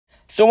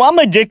So I'm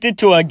addicted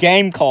to a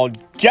game called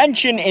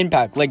Genshin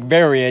Impact, like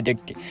very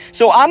addicted.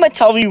 So I'm gonna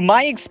tell you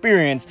my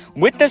experience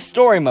with the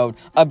story mode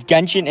of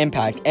Genshin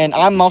Impact, and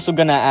I'm also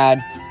gonna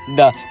add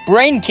the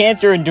brain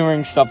cancer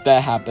enduring stuff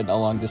that happened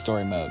along the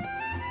story mode.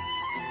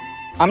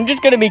 I'm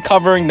just gonna be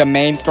covering the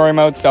main story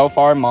mode so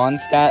far,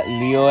 Mondstadt,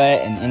 Liyue,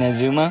 and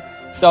Inazuma.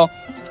 So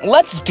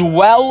let's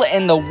dwell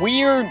in the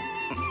weird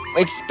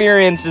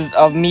experiences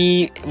of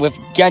me with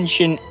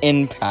Genshin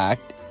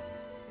Impact.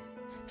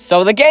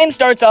 So the game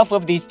starts off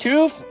with these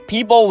two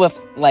people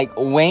with like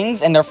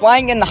wings, and they're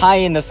flying in high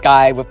in the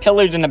sky with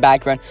pillars in the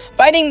background,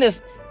 fighting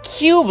this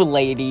cube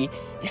lady.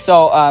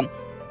 So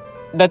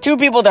the two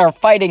people that are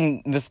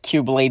fighting this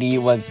cube lady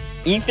was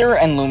Ether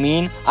and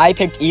Lumine. I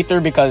picked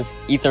Ether because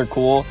Ether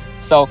cool.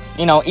 So,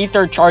 you know,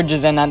 Ether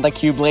charges in at the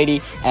cube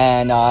lady,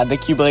 and the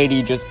cube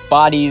lady just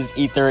bodies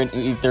Ether, and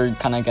Ether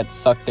kind of gets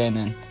sucked in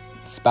and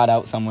spat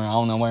out somewhere, I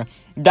don't know where.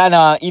 Then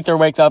Ether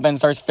wakes up and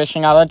starts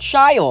fishing out a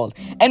child.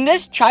 And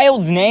this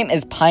child's name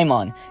is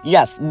Paimon.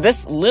 Yes,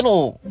 this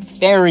little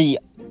fairy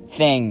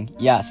thing.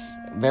 Yes,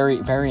 very,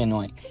 very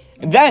annoying.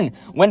 Then,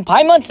 when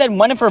Paimon said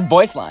one of her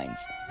voice lines,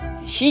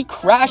 she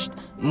crashed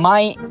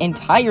my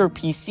entire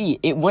PC.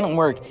 It wouldn't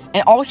work.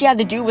 And all she had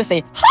to do was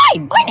say, "Hi,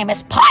 my name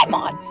is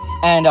Paimon."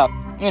 And,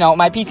 you know,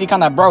 my PC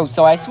kind of broke.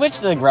 So I switched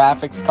to the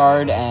graphics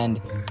card,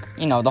 and,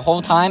 you know, the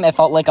whole time it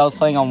felt like I was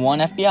playing on 1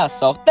 FPS.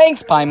 So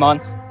thanks,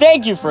 Paimon.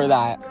 Thank you for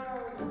that.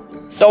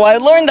 So I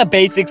learned the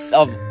basics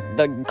of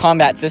the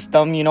combat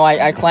system. You know,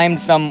 I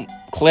climbed some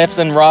cliffs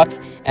and rocks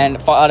and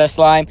fought a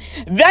slime.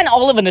 Then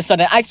all of a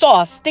sudden, I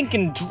saw a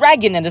stinking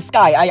dragon in the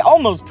sky. I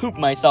almost pooped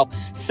myself.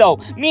 So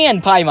me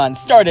and Paimon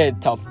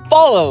started to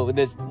follow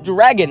this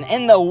dragon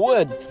in the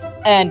woods.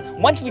 And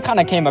once we kind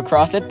of came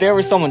across it, there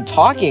was someone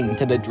talking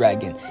to the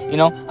dragon. You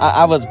know,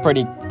 I was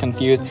pretty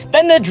confused.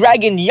 Then the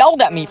dragon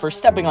yelled at me for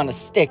stepping on a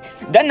stick.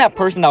 Then that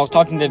person that was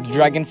talking to the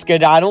dragon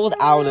skedaddled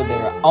out of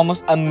there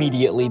almost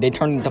immediately. They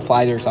turned into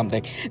flies or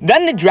something.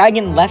 Then the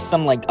dragon left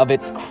some, like, of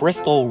its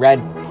crystal red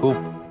poop.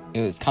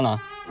 It was kind of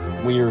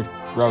weird,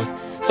 gross.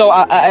 So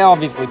I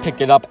obviously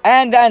picked it up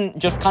and then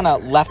just kind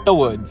of left the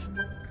woods.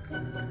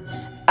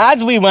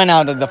 As we went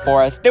out of the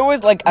forest, there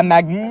was, like, a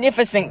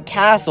magnificent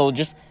castle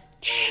just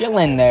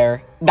chilling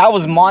there. That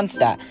was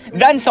Mondstadt.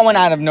 Then someone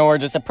out of nowhere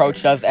just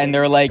approached us, and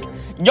they're like,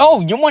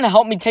 "Yo, you want to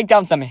help me take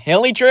down some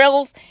hilly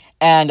trails?"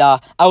 And I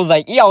was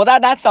like, "Yo,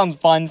 that sounds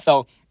fun."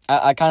 So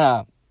I kind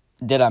of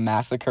did a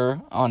massacre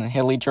on a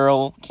hilly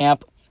trail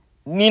camp.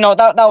 You know,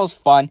 that was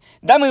fun.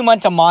 Then we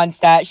went to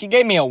Mondstadt. She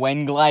gave me a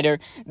wind glider.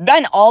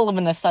 Then all of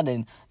a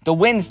sudden, the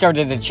wind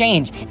started to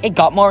change. It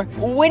got more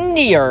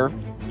windier.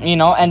 You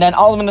know, and then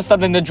all of a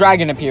sudden the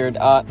dragon appeared.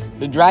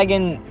 The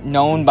dragon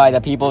known by the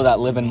people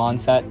that live in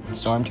Mondstadt,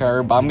 Storm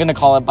Terror, but I'm gonna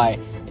call it by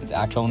its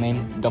actual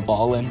name,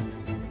 Dvalin.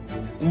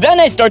 Then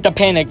I start to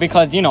panic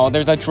because, you know,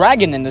 there's a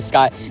dragon in the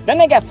sky.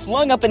 Then I get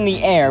flung up in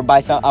the air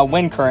by a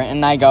wind current,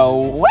 and I go,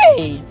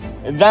 "Way!"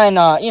 Then,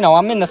 you know,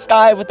 I'm in the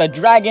sky with a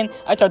dragon.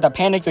 I start to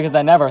panic because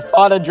I never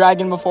thought of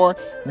dragon before.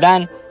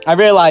 Then I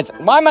realize,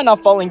 why am I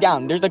not falling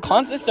down? There's a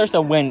constant source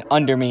of wind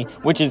under me,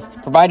 which is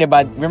provided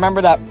by,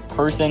 remember that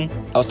person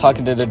I was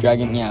talking to the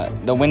dragon? Yeah,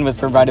 the wind was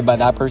provided by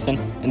that person.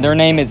 And their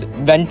name is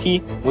Venti,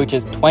 which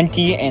is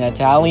 20 in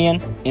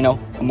Italian. You know,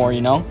 the more you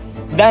know.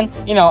 Then,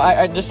 you know,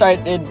 I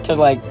decided to,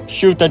 like,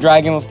 shoot the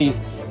dragon with these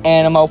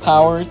animal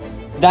powers.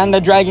 Then the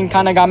dragon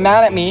kind of got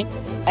mad at me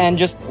and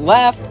just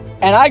left.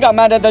 And I got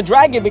mad at the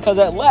dragon because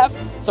it left.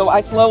 So I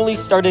slowly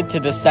started to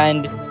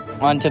descend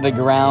onto the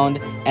ground.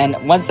 And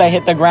once I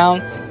hit the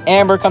ground,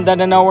 Amber comes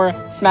out of nowhere,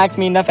 smacks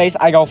me in the face,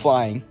 I go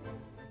flying.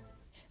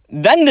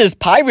 Then this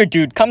pirate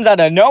dude comes out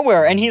of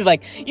nowhere, and he's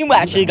like, "You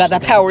actually got the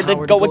power to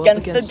go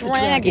against the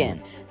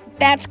dragon.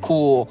 That's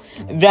cool."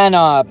 Then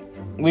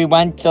we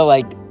went to,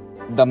 like,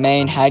 the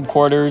main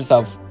headquarters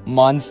of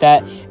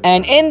Mondstadt.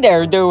 And in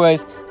there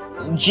was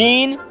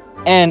Jean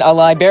and a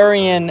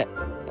librarian,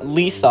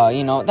 Lisa.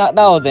 You know, that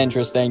was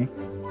interesting.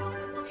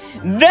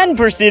 Then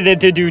proceeded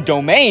to do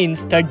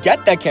domains to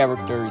get the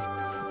characters.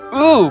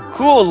 Ooh,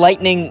 cool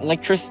lightning,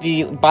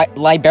 electricity,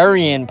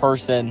 librarian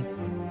person.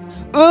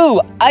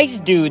 Ooh, ice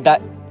dude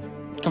that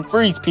can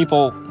freeze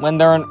people when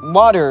they're in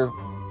water.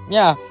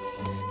 Yeah.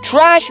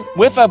 Trash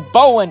with a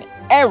bow and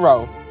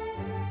arrow.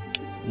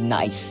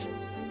 Nice.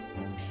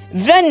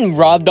 Then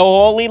rob the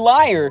holy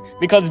liar,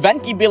 because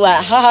Venti be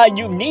like, "Haha,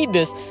 you need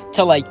this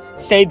to, like,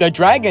 save the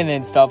dragon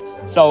and stuff,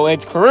 so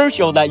it's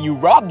crucial that you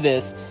rob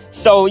this."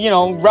 So, you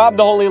know, rob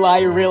the holy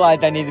liar,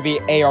 realized I need to be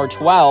AR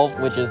 12,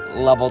 which is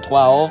level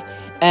 12,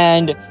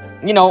 and,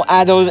 you know,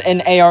 as I was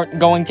in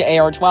going to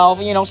AR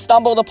 12, you know,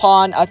 stumbled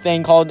upon a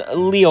thing called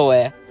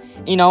Liyue.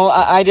 You know,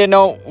 I didn't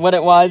know what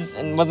it was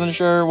and wasn't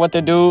sure what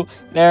to do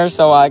there,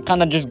 so I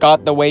kind of just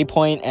got the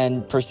waypoint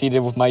and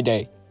proceeded with my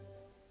day.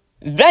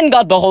 Then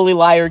got the holy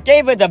liar,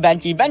 gave it to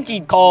Venti. Venti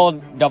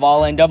called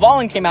Dvalin.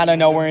 Dvalin came out of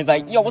nowhere and he's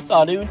like, "Yo, what's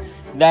up, dude?"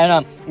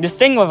 Then this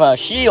thing with a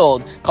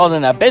shield called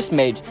an Abyss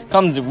Mage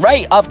comes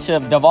right up to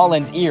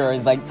Dvalin's ear.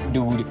 Is like,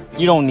 dude,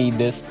 you don't need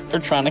this. They're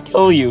trying to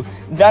kill you.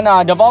 Then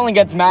Dvalin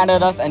gets mad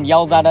at us and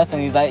yells at us,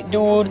 and he's like,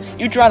 dude,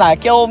 you trying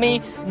to kill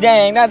me?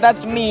 Dang,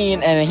 that's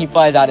mean. And then he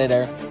flies out of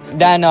there.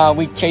 Then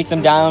we chase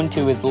him down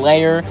to his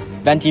lair.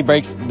 Venti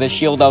breaks the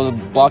shield that was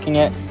blocking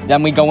it.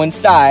 Then we go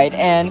inside,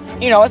 and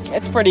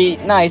it's pretty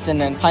nice. And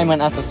then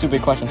Paimon asks a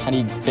stupid question: how do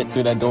you fit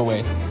through that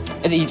doorway?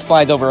 He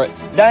flies over it.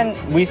 Then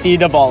we see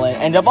Dvalin,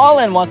 and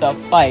Dvalin wants a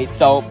fight.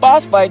 So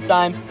boss fight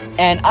time,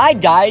 and I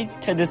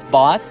died to this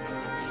boss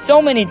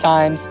so many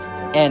times,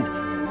 and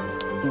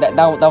that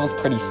was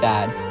pretty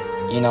sad.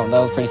 That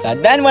was pretty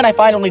sad. Then when I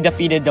finally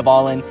defeated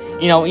Dvalin,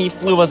 he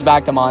flew us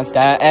back to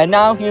Mondstadt, and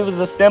now he was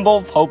a symbol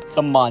of hope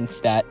to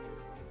Mondstadt.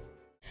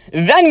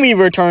 Then we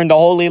returned the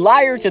Holy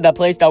Lyre to the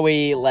place that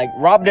we,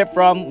 robbed it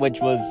from, which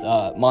was,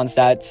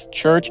 Mondstadt's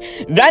church.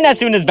 Then as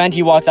soon as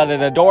Venti walks out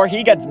of the door,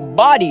 he gets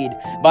bodied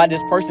by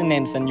this person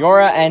named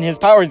Senora, and his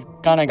powers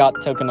kinda got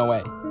taken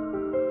away.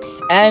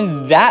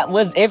 And that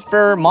was it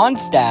for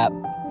Mondstadt.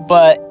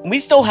 But we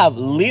still have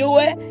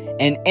Liyue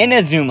and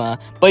Inazuma,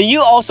 but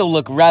you also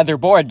look rather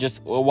bored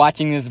just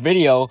watching this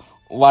video,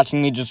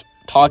 watching me just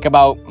talk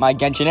about my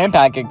Genshin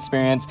Impact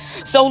experience.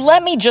 So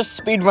let me just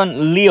speedrun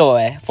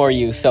Liyue for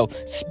you. So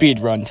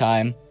speedrun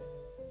time.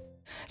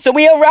 So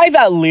we arrive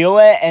at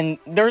Liyue, and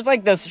there's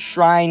this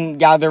shrine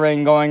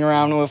gathering going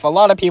around with a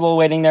lot of people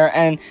waiting there,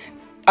 and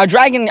a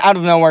dragon out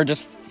of nowhere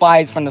just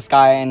flies from the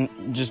sky and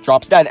just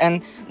drops dead.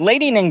 And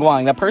Lady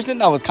Ningguang, the person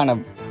that was kind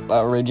of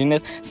originating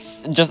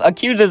this, just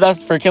accuses us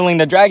for killing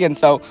the dragon.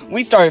 So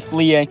we start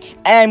fleeing,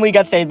 and we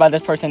get saved by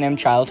this person named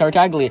Child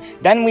Tartaglia.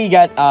 Then we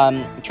get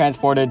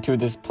transported to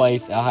this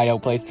place, a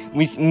hideout place.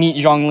 We meet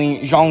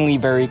Zhongli. Zhongli,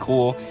 very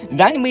cool.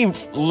 Then we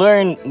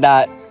learn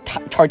that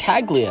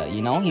Tartaglia,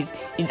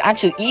 he's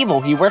actually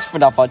evil. He works for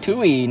the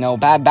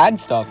Fatui, bad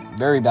stuff,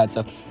 very bad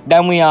stuff.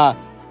 Then we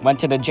went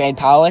to the Jade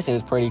Palace. It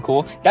was pretty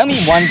cool. Then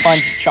we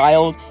one-punched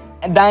Child,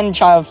 and then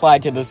Child fly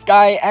to the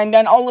sky, and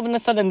then all of a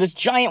sudden, this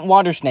giant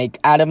water snake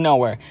out of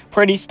nowhere.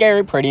 Pretty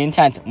scary, pretty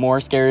intense. More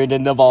scary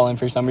than Dvalin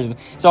for some reason.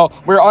 So,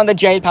 we're on the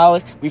Jade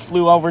Palace. We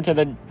flew over to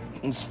the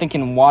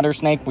stinking water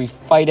snake. We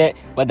fight it,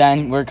 but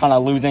then we're kind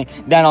of losing.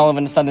 Then all of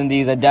a sudden,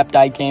 these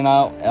Adepti came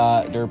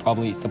out. They're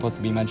probably supposed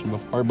to be mentioned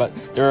before, but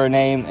their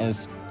name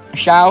is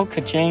Xiao,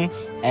 Kaching,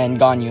 and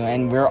Ganyu,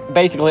 and we're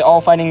basically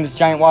all fighting this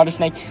giant water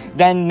snake.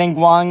 Then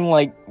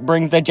Ningguang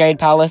brings the Jade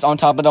Palace on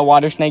top of the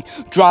water snake,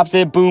 drops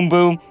it, boom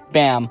boom,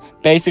 bam.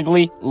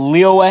 Basically,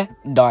 Liyue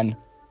done.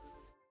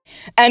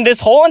 And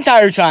this whole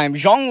entire time,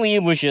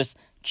 Zhongli was just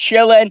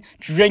chilling,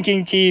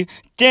 drinking tea,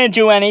 didn't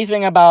do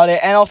anything about it,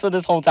 and also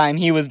this whole time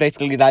he was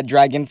basically that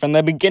dragon from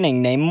the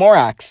beginning named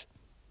Morax.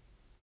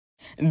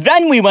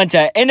 Then we went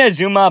to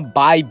Inazuma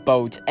by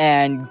boat,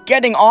 and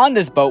getting on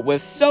this boat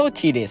was so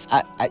tedious.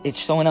 It's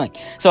so annoying.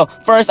 So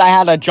first I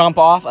had to jump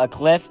off a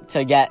cliff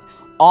to get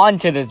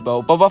onto this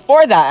boat, but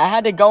before that I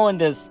had to go in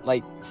this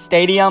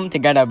stadium to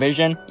get a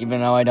vision, even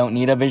though I don't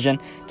need a vision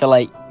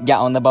to get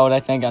on the boat. I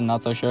think, I'm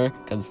not so sure,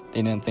 because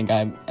they didn't think I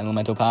have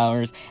elemental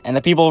powers, and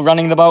the people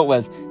running the boat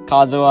was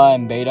Kazuha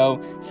and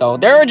Beidou, so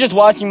they were just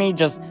watching me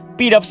just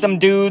beat up some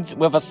dudes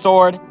with a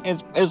sword.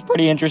 It was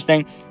pretty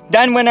interesting.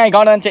 Then when I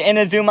got onto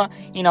Inazuma,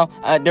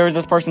 there was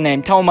this person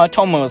named Toma.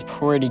 Toma was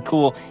pretty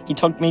cool. He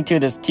took me to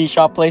this tea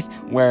shop place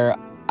where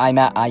I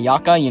met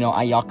Ayaka,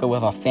 Ayaka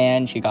with a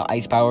fan. She got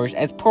ice powers.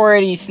 It's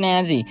pretty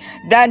snazzy.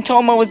 Then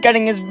Toma was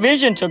getting his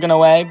vision taken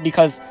away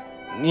because,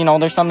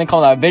 there's something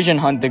called a vision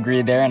hunt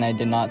degree there, and I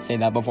did not say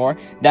that before.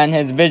 Then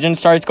his vision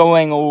starts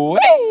going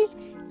away,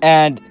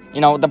 and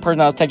the person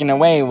that was taken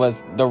away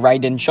was the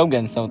Raiden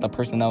Shogun, so the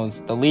person that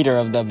was the leader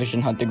of the Vision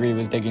Hunt degree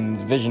was taking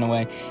his vision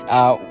away.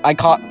 I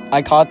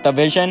caught the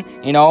vision,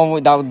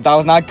 that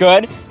was not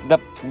good. The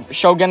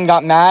Shogun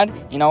got mad,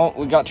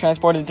 we got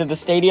transported to the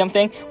stadium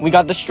thing, we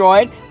got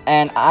destroyed,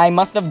 and I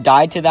must have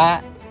died to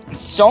that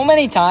so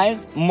many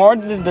times, more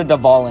than the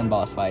Dvalin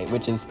boss fight,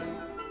 which is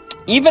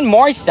even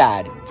more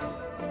sad.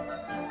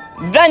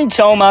 Then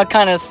Toma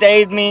kind of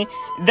saved me.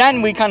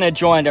 Then we kind of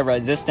joined a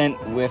resistance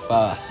with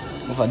a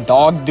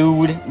dog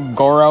dude,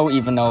 Goro,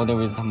 even though there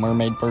was a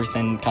mermaid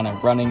person kind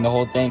of running the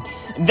whole thing.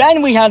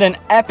 Then we had an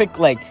epic,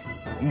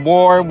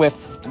 war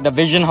with the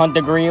Vision Hunt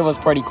degree. It was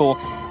pretty cool.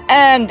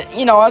 And,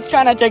 I was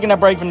kind of taking a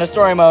break from the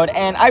story mode,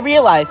 and I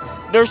realized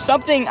there's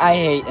something I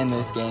hate in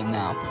this game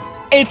now.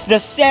 It's the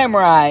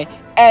samurai,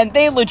 and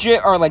they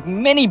legit are,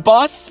 mini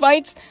boss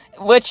fights,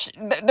 which,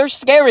 they're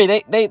scary.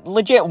 They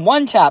legit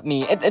one-tap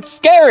me. It's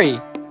scary.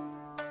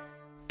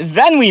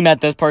 Then we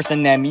met this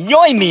person named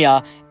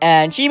Yoimiya,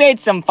 and she made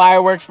some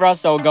fireworks for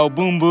us, so go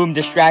boom boom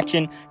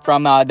distraction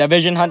from the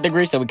Vision Hunt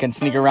degree, so we can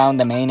sneak around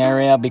the main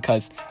area,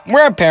 because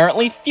we're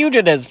apparently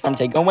fugitives from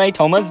taking away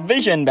Toma's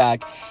vision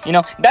back.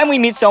 Then we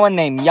meet someone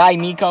named Yai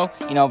Miko,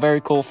 very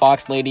cool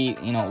fox lady,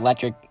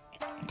 electric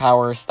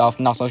power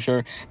stuff, not so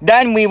sure.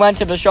 Then we went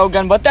to the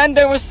Shogun, but then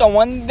there was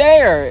someone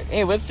there.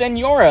 It was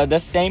Senora, the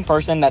same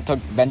person that took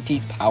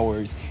Venti's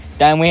powers.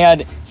 Then we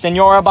had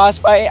Senora boss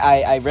fight.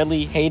 I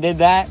really hated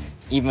that,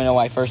 even though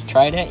I first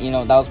tried it,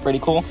 that was pretty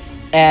cool.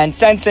 And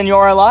since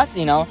Senora lost,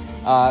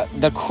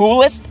 the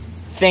coolest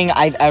thing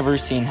I've ever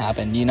seen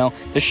happen,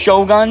 the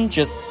Shogun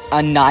just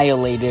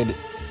annihilated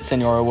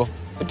Senora with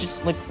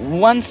just like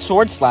one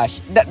sword slash.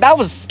 That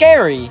was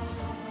scary.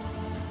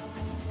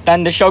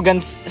 Then the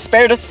Shogun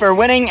spared us for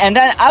winning, and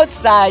then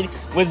outside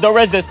was the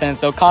resistance,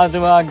 so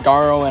Kazuha,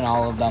 Garo, and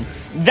all of them.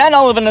 Then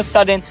all of a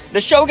sudden, the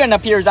Shogun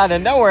appears out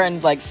of nowhere and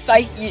is like,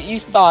 psych, you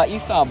thought,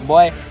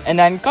 boy. And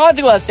then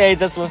Kazuha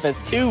saves us with his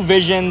 2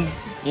 visions,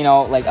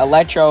 like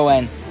Electro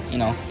and,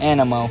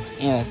 Animo.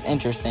 It's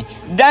interesting.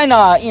 Then,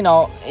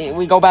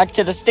 we go back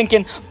to the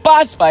stinking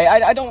boss fight.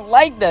 I don't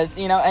like this,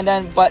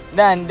 but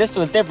then this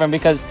was different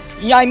because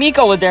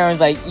Yaimiko was there and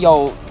was like,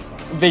 yo,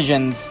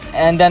 visions,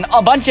 and then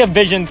a bunch of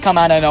visions come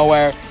out of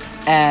nowhere,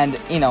 and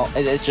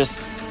it's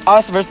just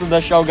us versus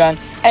the Shogun,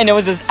 and it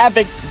was this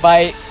epic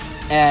fight,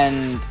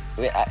 and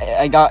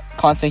I got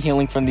constant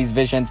healing from these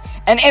visions,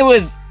 and it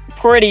was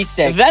pretty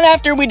sick. Then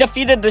after we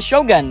defeated the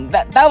Shogun,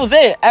 that was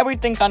it.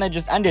 Everything kind of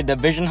just ended. The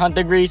vision hunt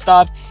degree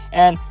stopped,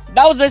 and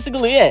that was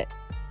basically it.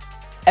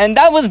 And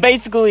that was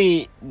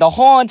basically the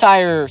whole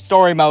entire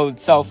story mode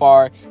so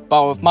far,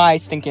 but with my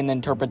stinking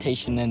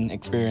interpretation and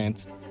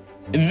experience.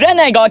 Then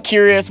I got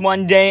curious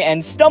one day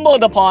and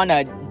stumbled upon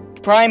a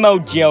Primo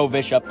Geo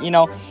Bishop.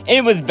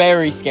 It was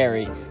very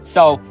scary.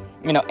 So,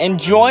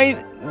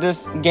 enjoy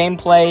this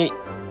gameplay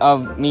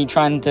of me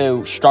trying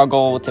to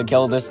struggle to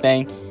kill this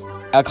thing,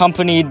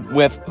 accompanied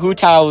with Hu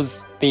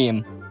Tao's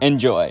theme.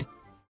 Enjoy.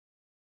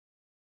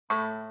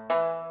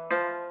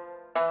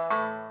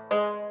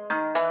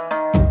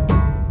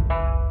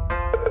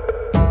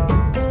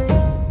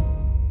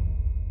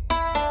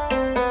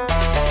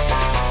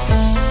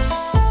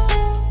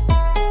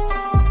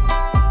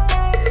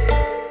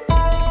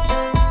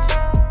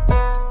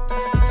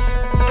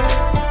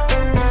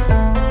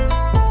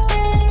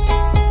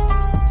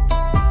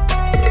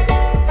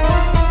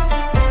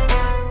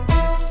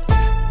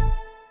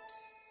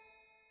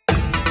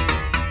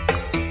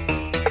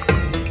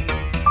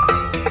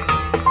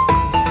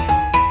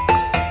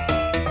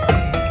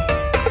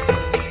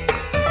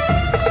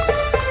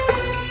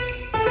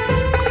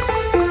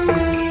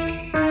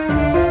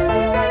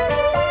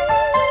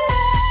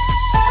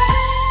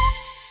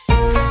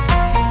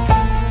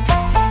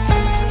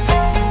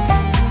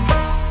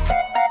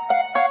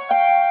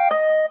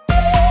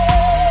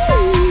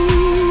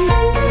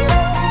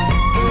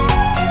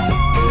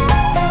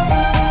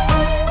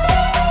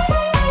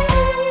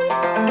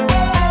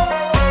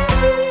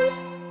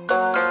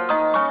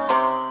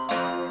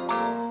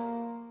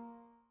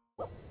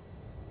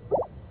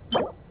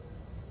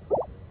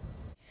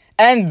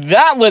 And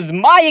that was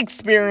my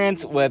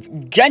experience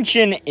with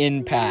Genshin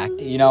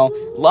Impact. A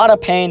lot of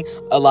pain,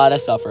 a lot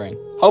of suffering.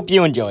 Hope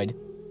you enjoyed.